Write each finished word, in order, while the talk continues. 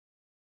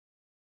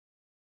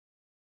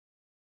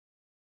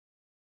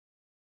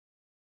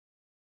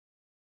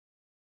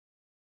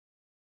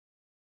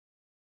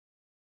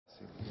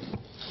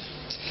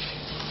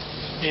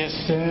Yes.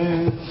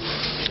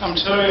 I'm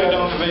sorry I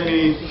don't have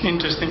any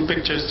interesting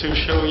pictures to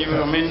show you.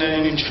 I mean,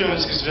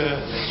 insurance is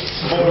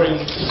boring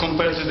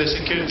compared to the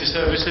security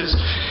services.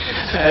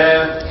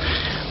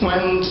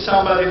 When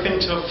somebody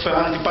thinks of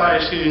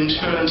anti-piracy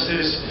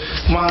insurances,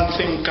 one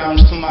thing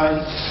comes to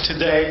mind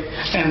today,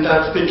 and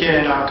that's the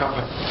KNR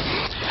cover.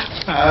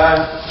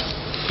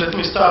 Let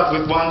me start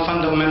with one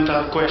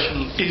fundamental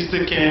question. Is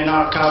the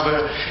KNR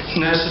cover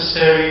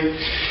necessary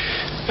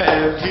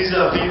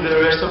vis-à-vis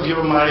the rest of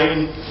your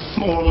marine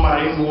or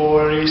marine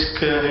war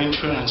risk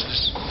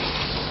insurances?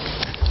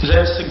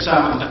 Let's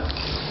examine that.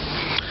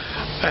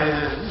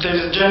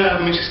 There's a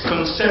general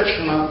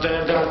misconception out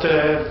there that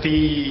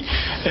the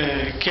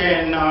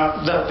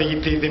KNR, that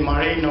the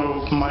marine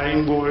or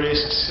marine war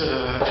risks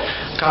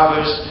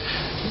covers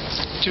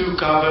to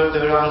cover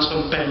the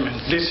ransom payment.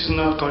 This is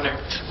not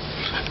correct.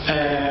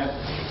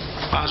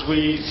 As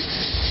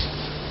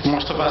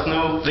most of us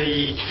know,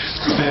 the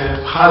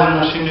hull and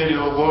machinery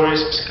or war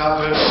risks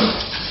cover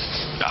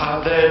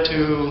are there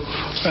to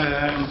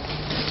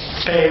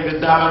pay the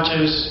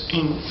damages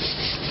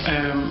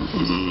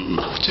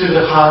to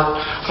the hull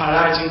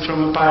arising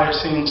from a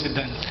piracy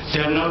incident.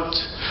 They are not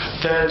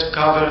there to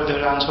cover the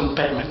ransom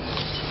payment.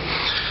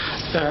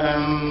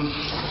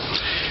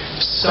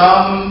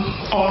 Some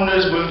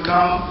owners will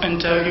come and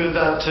tell you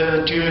that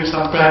during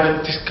some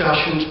private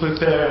discussions with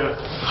their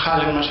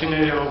hull and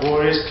machinery or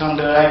war risk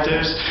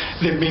underwriters,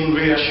 they've been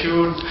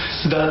reassured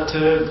that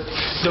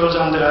those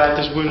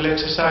underwriters will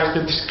exercise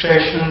the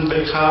discretion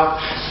they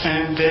have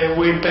and they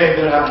will pay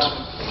the ransom.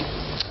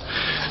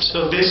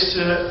 So this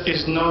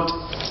is not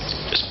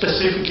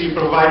specifically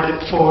provided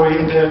for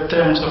in the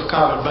terms of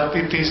cover, but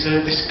it is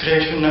a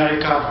discretionary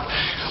cover.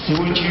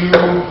 Would you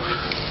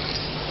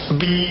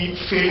be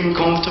feeling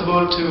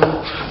comfortable to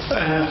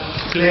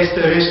place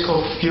the risk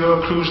of your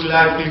crew's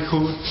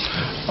livelihood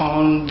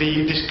on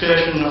the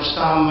discretion of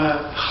some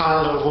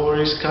hull or war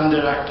risk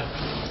underwriter?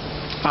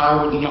 I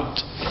would not.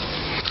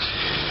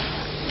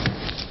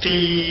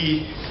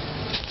 The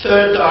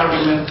third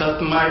argument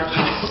that might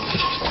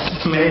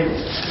make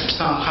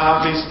some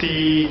have is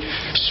the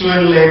sue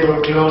and labor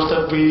clause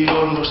that we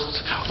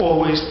almost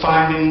always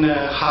find in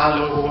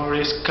hull or war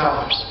risk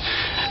covers.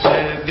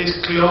 This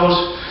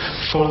clause,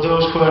 for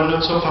those who are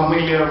not so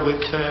familiar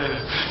with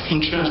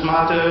insurance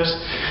matters,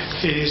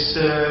 is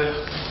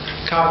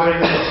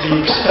covering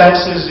the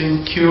expenses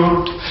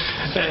incurred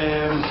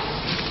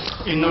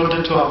in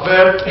order to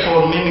avert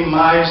or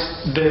minimize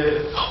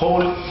the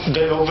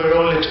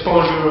overall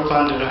exposure of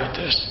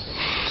underwriters.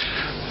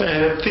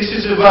 This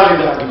is a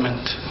valid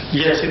argument.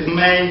 Yes, it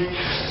may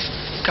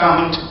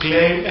come into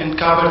play and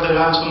cover the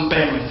ransom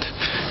payment.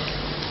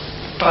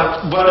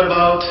 But what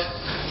about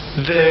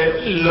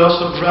the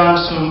loss of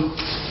ransom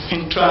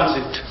in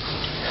transit?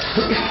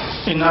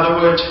 In other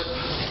words,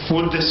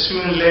 would the sue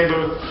and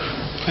labor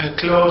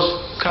clause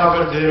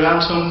cover the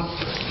ransom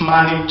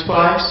money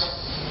twice?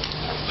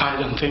 I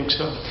don't think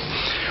so.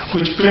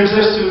 Which brings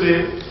us to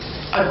the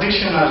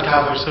additional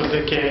covers of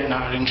the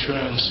KNR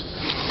insurance.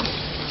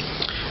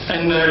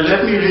 And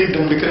let me read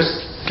them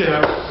because there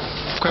are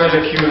quite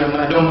a few and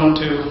I don't want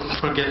to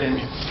forget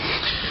any.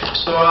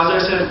 So as I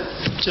said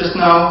just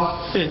now,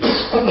 it's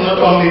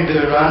not only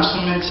the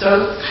ransom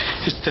itself,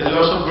 it's the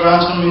loss of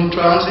ransom in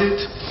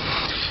transit,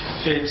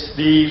 it's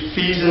the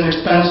fees and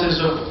expenses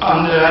of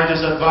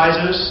underwriters'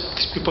 advisors.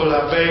 These people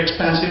are very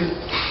expensive.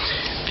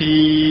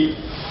 The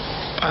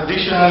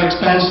additional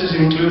expenses,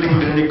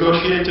 including the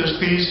negotiators'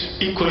 fees,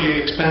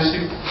 equally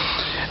expensive.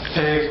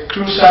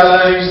 Crew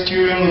salaries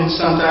during and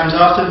sometimes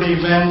after the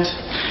event,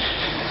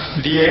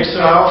 the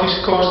extra office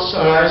costs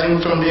arising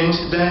from the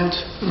incident,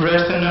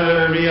 rest and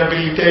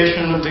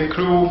rehabilitation of the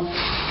crew,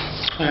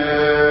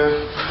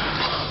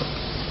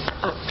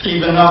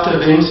 even after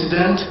the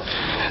incident,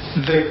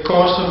 the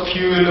cost of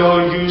fuel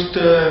oil used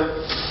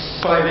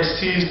by the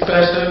seized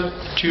vessel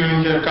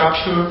during her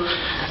capture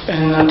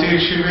and until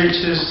she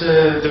reaches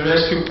the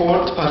rescue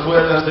port, as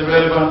well as the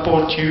relevant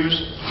port use.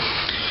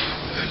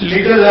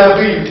 Legal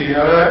liability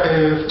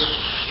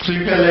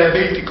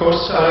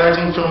costs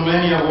arising from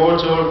any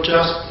awards or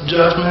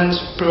judgments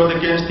brought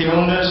against the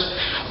owners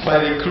by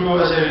the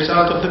crew as a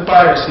result of the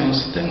piracy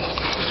incident.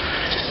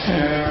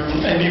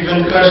 And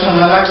even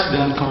personal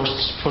accident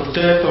costs for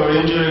death or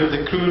injury of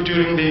the crew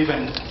during the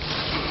event.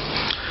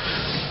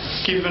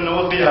 Given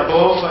all the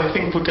above, I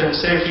think we can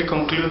safely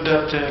conclude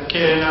that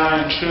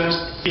KNR insurance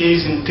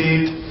is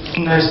indeed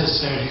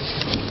necessary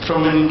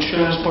from an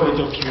insurance point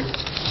of view.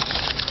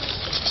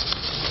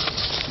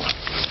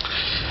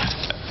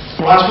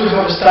 Once we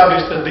have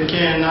established that the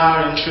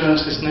KNR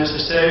insurance is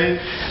necessary,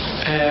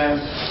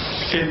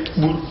 it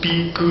would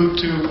be good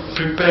to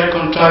prepare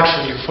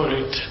contractually for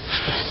it.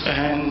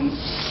 And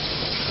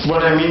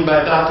what I mean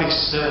by that is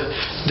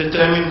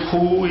determine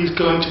who is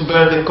going to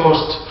bear the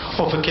cost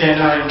of a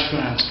KNR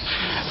insurance.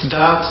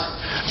 That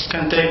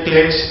can take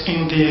place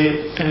in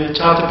the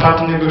charter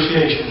party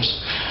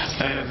negotiations.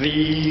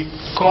 The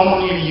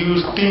commonly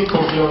used PINCO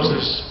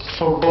clauses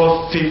for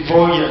both the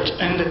voyage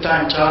and the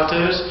time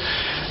charters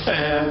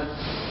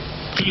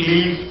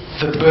leave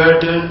the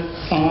burden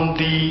on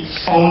the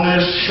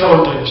owner's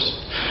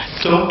shoulders.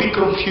 Don't be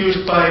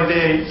confused by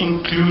the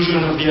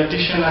inclusion of the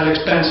additional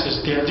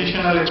expenses. The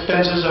additional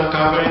expenses are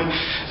covering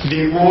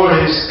the war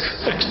risk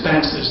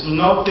expenses,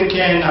 not the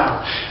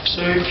KNR.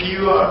 So if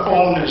you are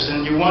owners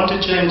and you want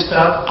to change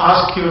that,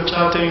 ask your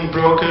chartering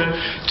broker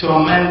to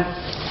amend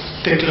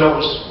the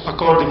clause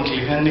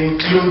accordingly and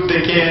include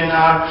the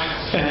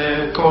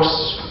KNR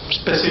costs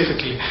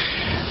specifically.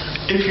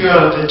 If you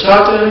are the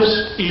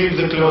charterers, leave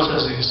the clause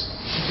as is.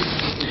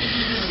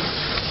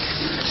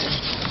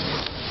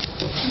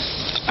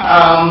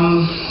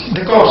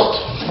 The cost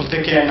of the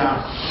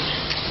KNR.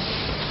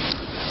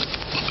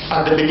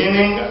 At the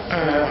beginning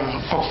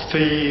of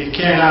the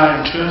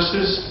KNR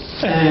insurances,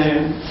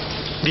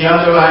 the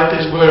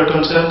underwriters were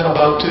concerned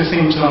about two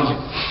things only,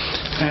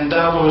 and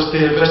that was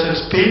the vessel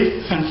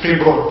speed and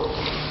freeboard.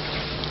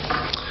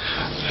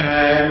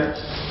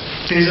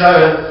 These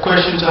are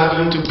questions are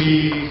going to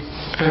be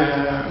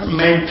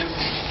made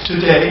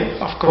today,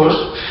 of course,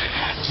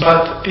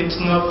 but it's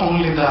not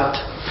only that.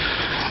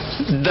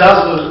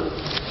 Dazzle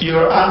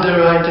your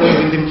underwriter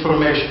with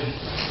information,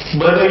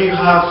 whether you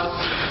have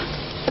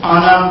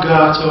unarmed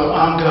guards or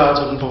armed guards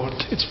on board.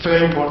 It's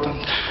very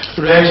important.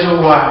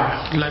 Razor wire,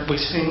 like we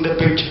see in the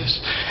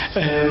pictures.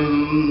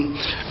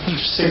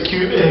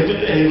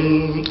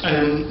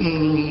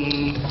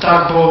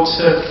 Tug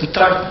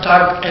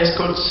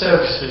escort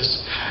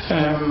services,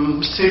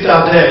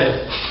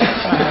 citadel.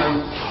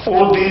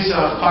 All these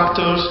are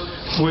factors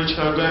which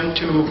are going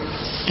to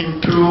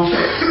improve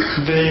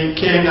the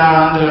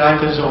KNR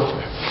underwriter's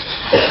offer.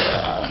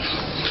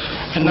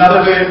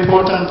 Another very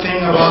important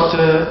thing about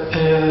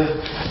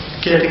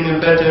getting a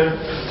better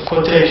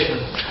quotation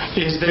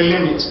is the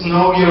limits.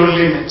 Know your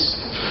limits.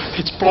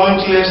 It's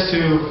pointless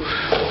to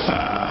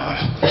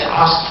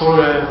ask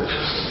for a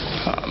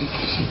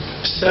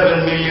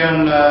 $7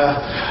 million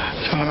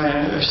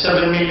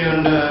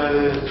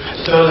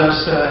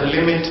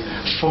limit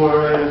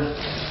for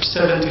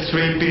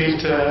 73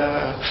 built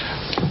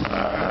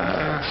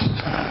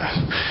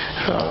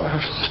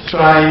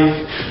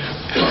dry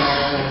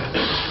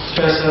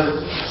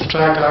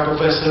cargo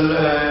vessel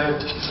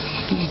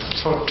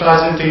for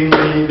transiting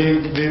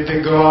the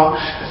Goa,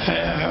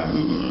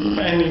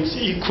 and it's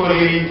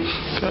equally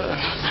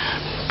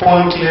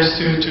pointless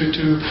to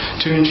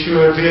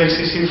insure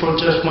VLCC for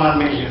just $1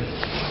 million.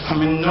 I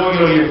mean, know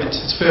your limits.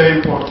 It's very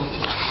important.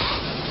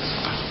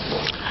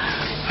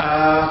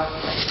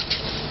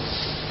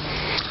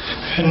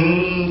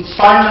 And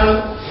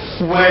final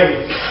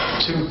way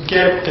to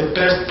get the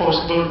best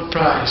possible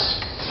price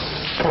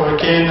for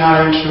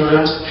KNR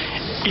insurance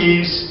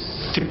is,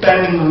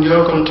 depending on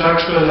your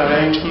contractual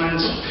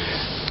arrangements,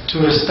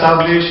 to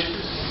establish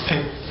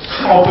an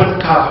open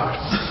cover.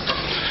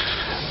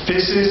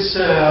 This is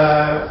an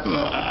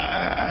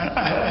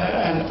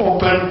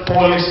open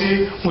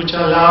policy which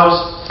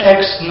allows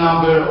X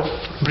number of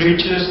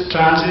breaches,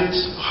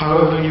 transits,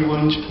 however you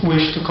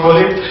wish to call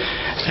it,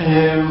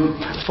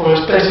 for a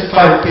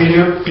specified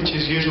period, which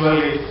is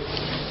usually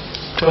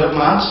 12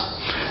 months,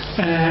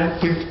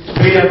 with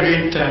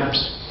pre-agreed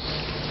terms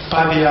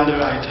by the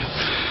underwriter.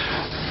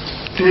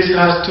 This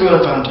has two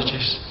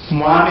advantages.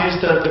 One is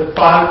that the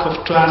bulk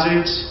of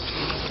transits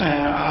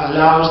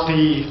allows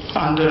the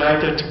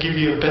underwriter to give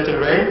you a better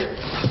rate,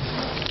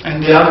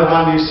 and the other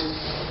one is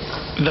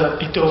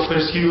that it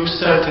offers you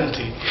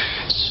certainty.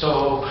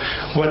 So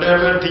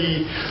whatever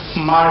the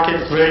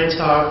market rates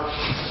are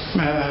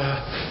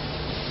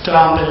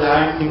down the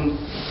line, in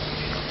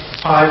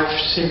 5,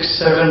 6,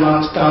 7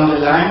 months down the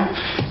line,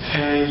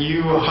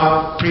 you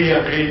have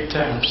pre-agreed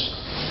terms,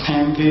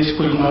 and this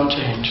will not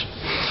change.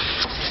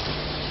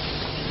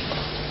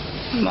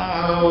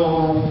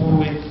 Now,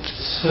 it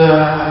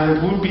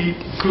would be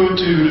good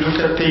to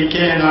look at the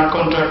KNR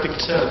contract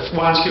itself.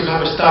 Once you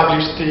have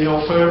established the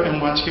offer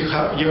and once you're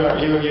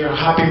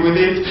happy with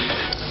it,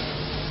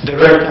 the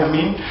rate, I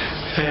mean,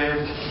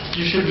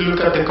 you should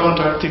look at the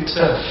contract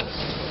itself,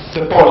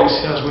 the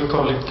policy as we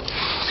call it.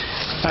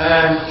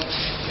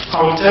 I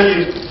will tell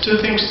you two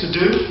things to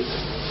do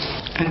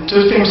and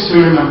two things to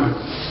remember.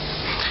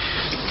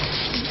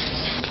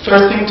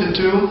 First thing to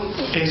do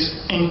is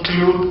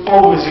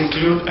always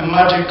include a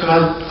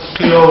magical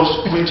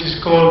clause which is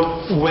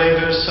called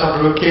waiver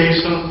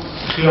subrogation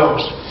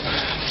clause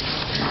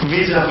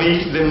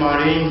vis-a-vis the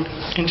marine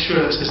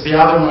insurances, the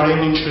other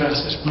marine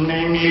insurances,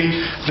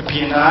 namely the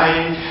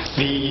P&I,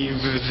 the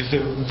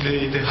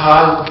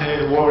hull,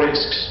 the war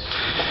risks.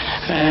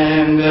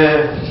 And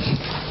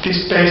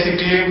this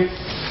basically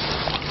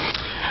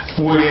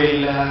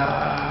will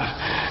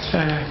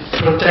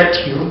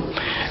protect you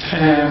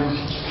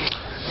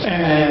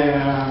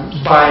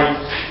by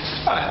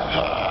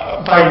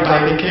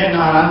the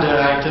KNR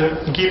underwriter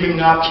giving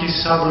up his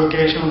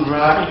subrogation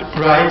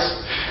rights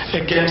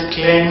against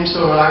claims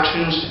or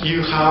actions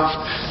you have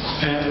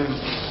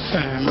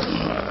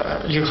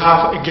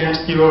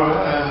against your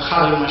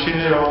hull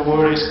machinery or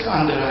war risk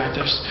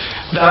underwriters.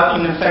 That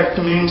in effect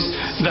means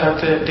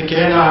that the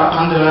KNR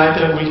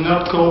underwriter will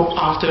not go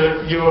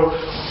after your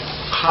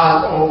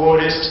hull or war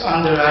risks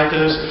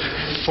underwriters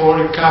for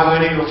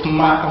recovery of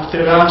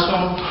the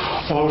ransom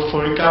or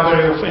for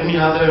recovery of any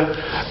other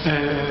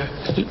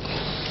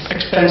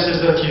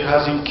expenses that he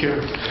has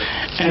incurred.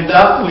 And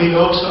that will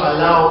also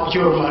allow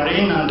your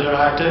marine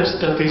underwriters,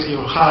 that is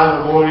your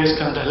hull or war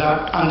risk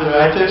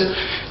underwriters,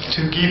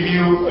 to give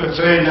you a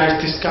very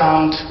nice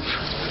discount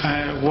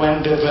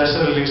when the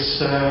vessel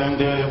is in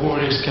the war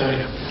risk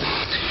area.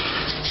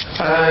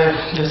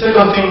 The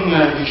second thing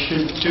you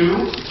should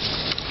do,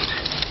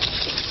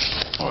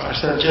 or I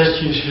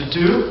suggest you should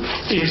do,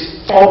 is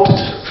opt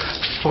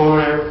for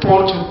a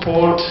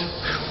port-to-port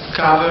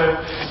cover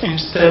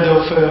instead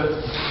of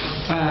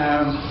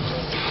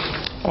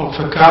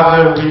a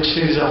cover which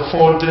is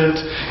afforded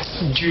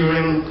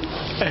during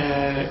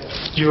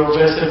your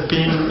vessel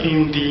being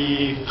in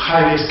the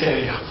high-risk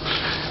area.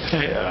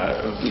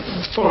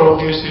 For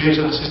obvious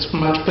reasons, it's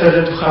much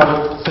better to have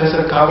a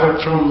vessel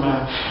covered from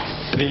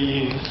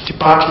the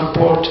departure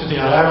port to the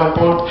arrival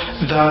port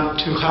than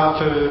to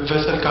have a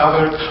vessel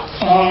covered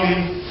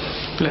only,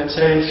 let's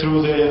say,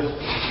 through the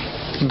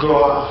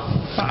Goa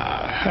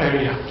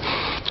area.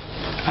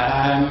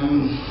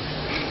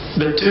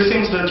 The two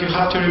things that you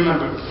have to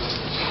remember.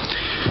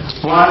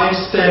 One is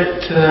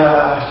that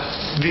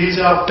these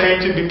are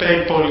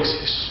pay-to-be-paid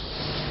policies.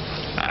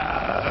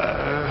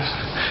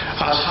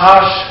 As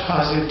harsh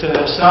as it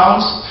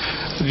sounds,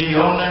 the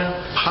owner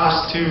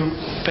has to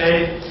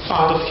pay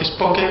out of his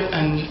pocket,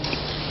 and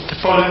the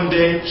following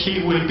day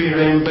he will be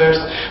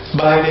reimbursed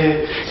by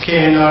the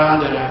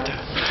KNR underwriter.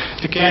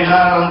 The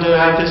KNR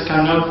underwriters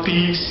cannot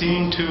be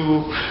seen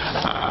to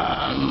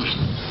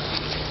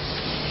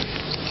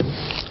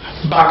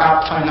back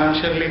up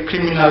financially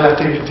criminal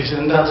activities,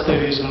 and that's the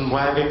reason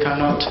why they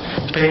cannot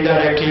pay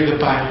directly the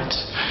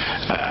pirates.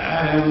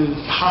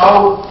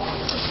 How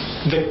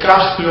the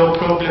cash flow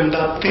problem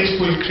that this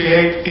will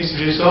create is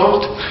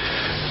resolved.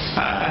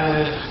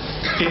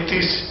 It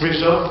is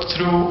resolved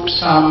through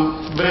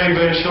some very,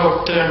 very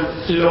short-term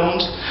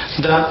loans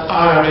that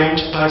are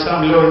arranged by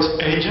some Lloyd's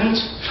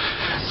agents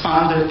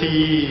under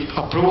the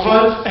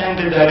approval and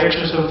the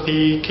directions of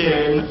the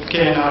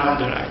KNR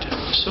underwriter.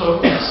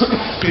 So it's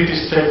pretty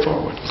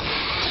straightforward.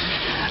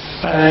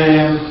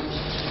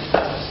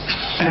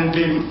 And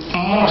the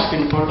most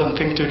important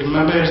thing to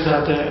remember is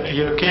that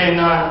your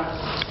KNR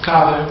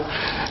cover,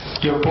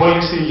 your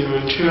policy, your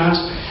insurance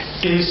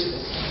is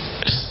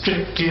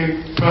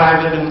strictly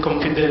private and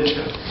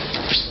confidential.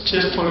 It's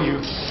just for you.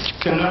 You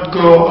cannot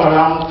go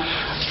around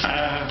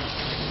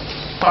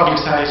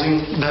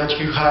publicizing that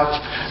you have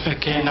a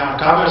KNR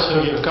cover,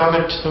 so you're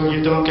covered, so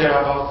you don't care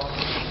about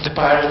the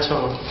pirates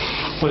or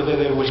whether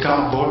they will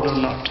come aboard or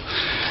not.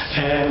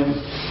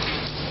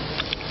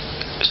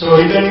 So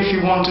even if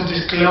you want to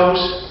disclose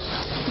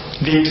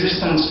the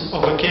existence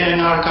of a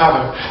KNR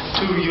cover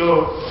to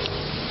your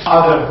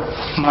other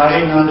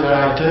marine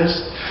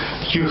underwriters,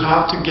 you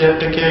have to get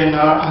the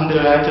KNR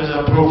underwriters'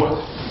 approval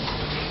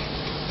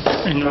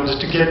in order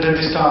to get the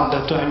discount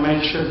that I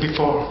mentioned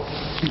before.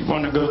 You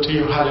want to go to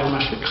your hull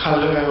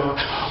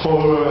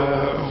or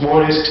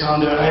war risks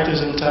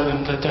underwriters and tell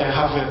them that I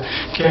have a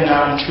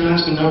KNR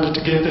insurance in order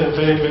to get a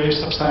very, very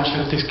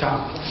substantial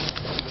discount.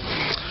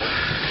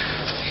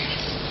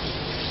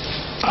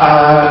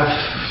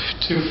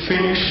 To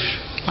finish,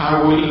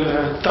 I will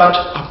touch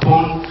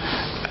upon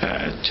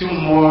two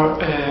more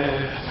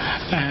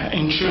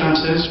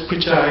insurances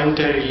which are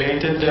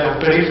interrelated. They are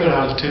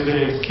peripheral to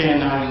the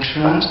KNR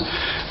insurance,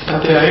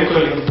 but they are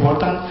equally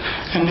important,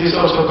 and this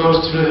also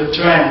goes to the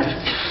trend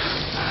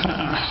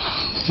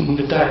in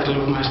the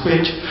title of my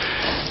speech,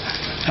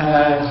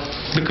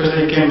 because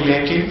they came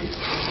lately,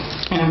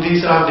 and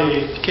these are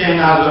the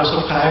KNR loss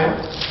of hire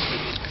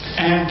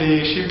and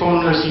the ship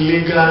owner's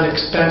legal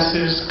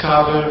expenses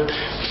covered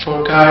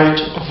for carriage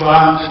of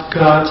armed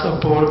guards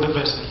aboard the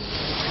vessel.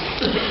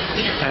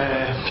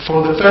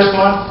 For the first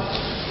one,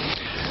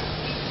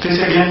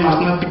 this again must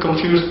not be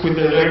confused with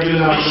the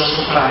regular loss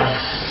of hire.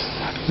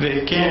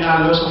 The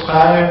KNR loss of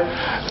hire,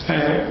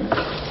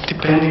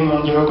 depending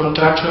on your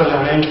contractual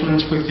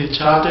arrangements with the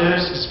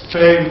charters, is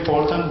very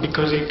important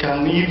because you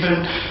can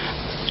even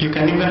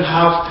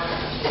have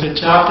the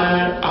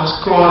charter as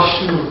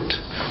co-assured.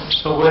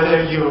 So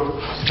whether your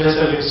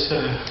vessel is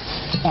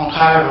on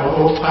hire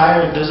or off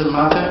hire, it doesn't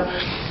matter.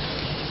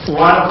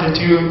 One of the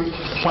two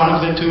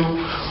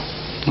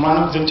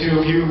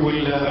of you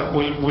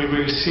will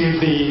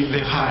receive the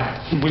hire,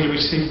 will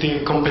receive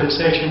the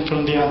compensation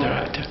from the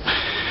underwriter.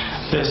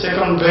 The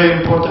second very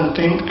important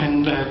thing,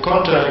 and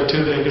contrary to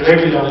the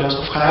regular loss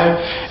of hire,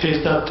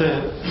 is that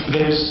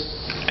there's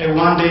a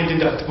one-day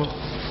deductible.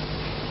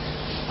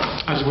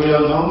 As we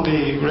all know,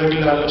 the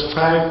regular loss of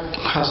hire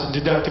has a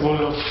deductible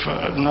of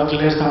not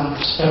less than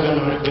 7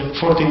 or even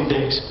 14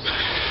 days.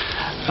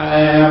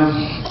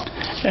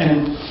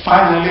 And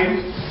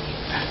finally,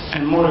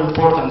 and more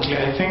importantly,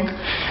 I think,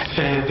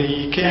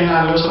 the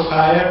KNR loss of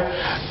hire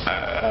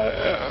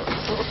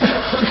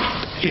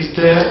is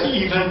there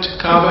even to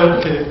cover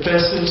the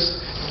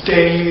vessel's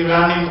daily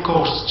running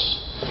costs,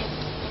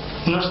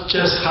 not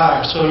just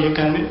hire. So you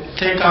can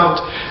take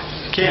out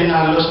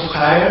KNR loss of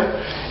hire,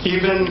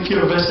 even if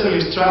your vessel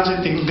is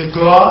transiting the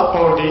Goa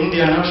or the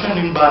Indian Ocean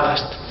in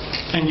ballast.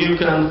 And you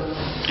can,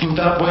 in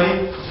that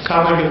way,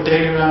 cover your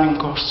daily running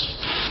costs.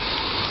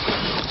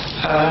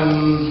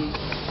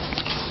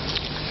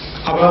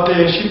 About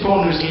the ship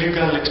owner's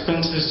legal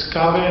expenses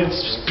cover,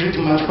 it's pretty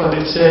much what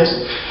it says.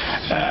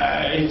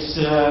 It's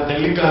the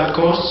legal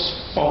costs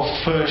of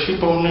a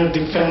ship owner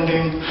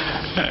defending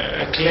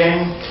a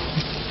claim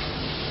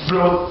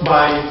brought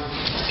by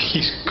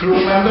his crew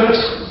members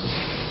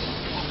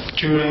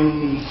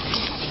during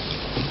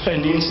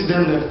an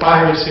incident, a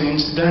piracy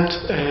incident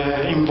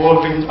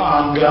involving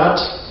armed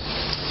guards.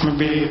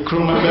 Maybe a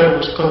crew member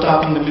was caught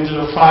up in the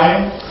middle of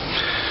firing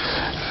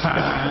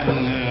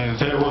and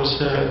there was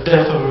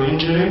death or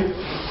injury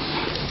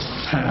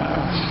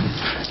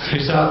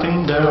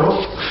resulting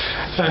thereof,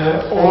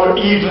 or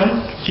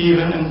even,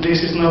 and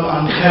this is not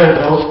unheard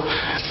of,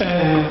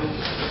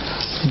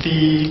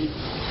 the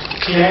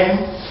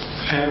claim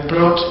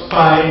brought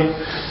by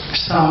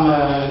some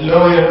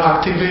lawyer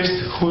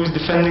activist who is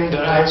defending the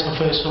rights of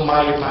a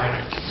Somali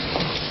pirate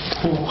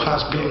who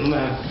has been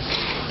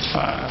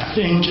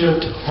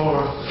injured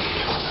or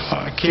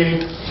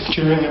killed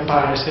during a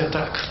piracy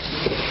attack.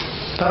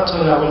 That's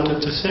all I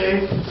wanted to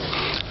say.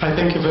 I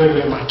thank you very,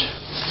 very much.